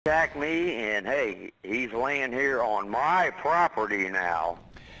attacked me, and hey, he's laying here on my property now.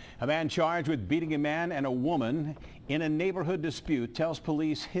 A man charged with beating a man and a woman in a neighborhood dispute tells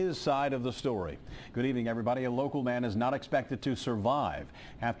police his side of the story. Good evening, everybody. A local man is not expected to survive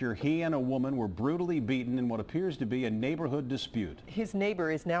after he and a woman were brutally beaten in what appears to be a neighborhood dispute. His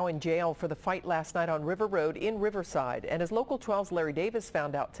neighbor is now in jail for the fight last night on River Road in Riverside. And as Local 12's Larry Davis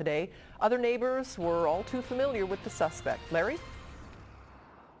found out today, other neighbors were all too familiar with the suspect. Larry?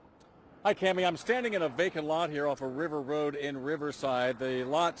 Hi, Cammie. I'm standing in a vacant lot here off of River Road in Riverside. The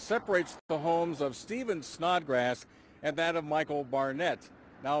lot separates the homes of Stephen Snodgrass and that of Michael Barnett.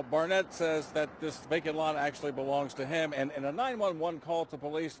 Now, Barnett says that this vacant lot actually belongs to him, and in a 911 call to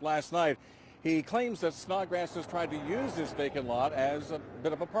police last night, he claims that Snodgrass has tried to use this vacant lot as a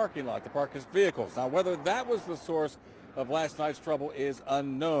bit of a parking lot to park his vehicles. Now, whether that was the source of last night's trouble is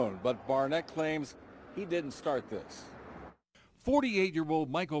unknown, but Barnett claims he didn't start this. 48-year-old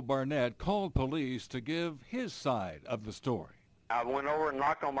Michael Barnett called police to give his side of the story. I went over and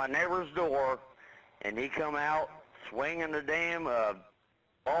knocked on my neighbor's door, and he come out swinging the damn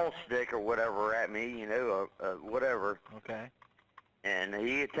ball stick or whatever at me, you know, whatever. Okay. And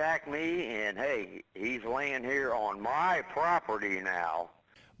he attacked me, and hey, he's laying here on my property now.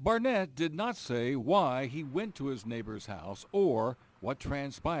 Barnett did not say why he went to his neighbor's house or what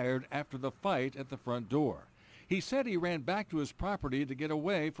transpired after the fight at the front door. He said he ran back to his property to get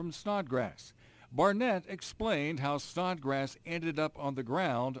away from Snodgrass. Barnett explained how Snodgrass ended up on the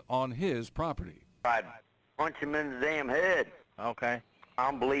ground on his property. I'd punch him in the damn head. Okay.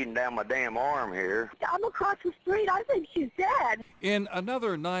 I'm bleeding down my damn arm here. I'm across the street. I think she's dead. In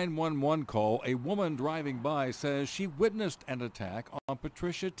another 911 call, a woman driving by says she witnessed an attack on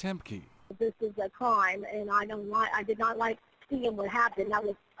Patricia Temke. This is a crime, and I did not like seeing what happened. That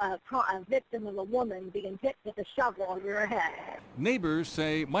was a victim of a woman being hit with a shovel over her head. Neighbors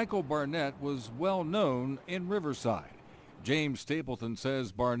say Michael Barnett was well known in Riverside. James Stapleton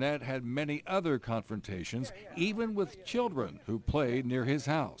says Barnett had many other confrontations, even with children who played near his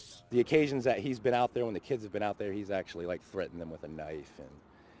house. The occasions that he's been out there, when the kids have been out there, he's actually like threatened them with a knife. And,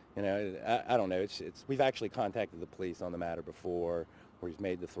 you know, I don't know. We've actually contacted the police on the matter before, where he's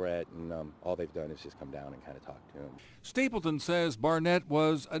made the threat, and all they've done is just come down and kind of talk to him. Stapleton says Barnett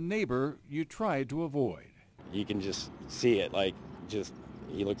was a neighbor you tried to avoid. You can just see it,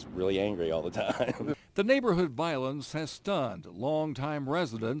 he looks really angry all the time. The neighborhood violence has stunned longtime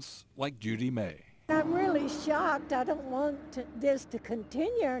residents like Judy May. I'm really shocked. I don't want this to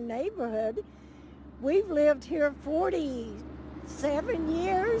continue our neighborhood. We've lived here 47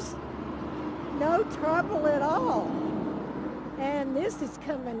 years, no trouble at all. And this is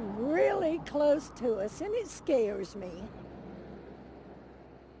coming really close to us, and it scares me.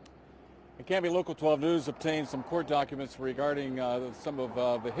 Cammie, Local 12 News obtained some court documents regarding some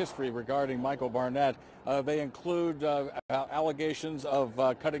of the history regarding Michael Barnett. They include allegations of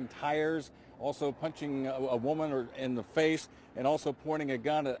cutting tires, also punching a woman in the face, and also pointing a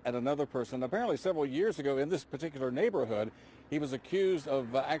gun at another person. Apparently several years ago in this particular neighborhood, he was accused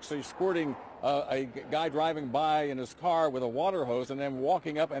of actually squirting a guy driving by in his car with a water hose and then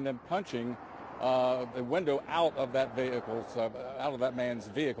walking up and then punching the window out of that man's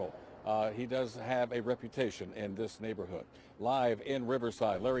vehicle. He does have a reputation in this neighborhood. Live in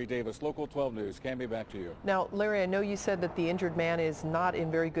Riverside, Larry Davis, Local 12 News. Cammie, back to you. Now, Larry, I know you said that the injured man is not in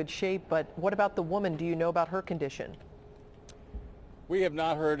very good shape, but what about the woman? Do you know about her condition? We have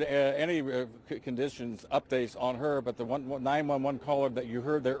not heard any conditions updates on her, but the 911 caller that you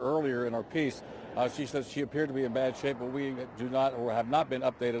heard there earlier in our piece, she says she appeared to be in bad shape, but we do not or have not been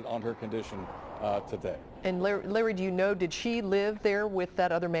updated on her condition today. And Larry, do you know, did she live there with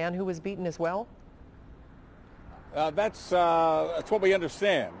that other man who was beaten as well? That's what we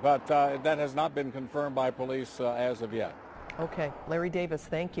understand, but that has not been confirmed by police as of yet. Okay. Larry Davis,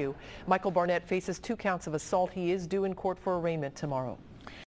 thank you. Michael Barnett faces 2 counts of assault. He is due in court for arraignment tomorrow.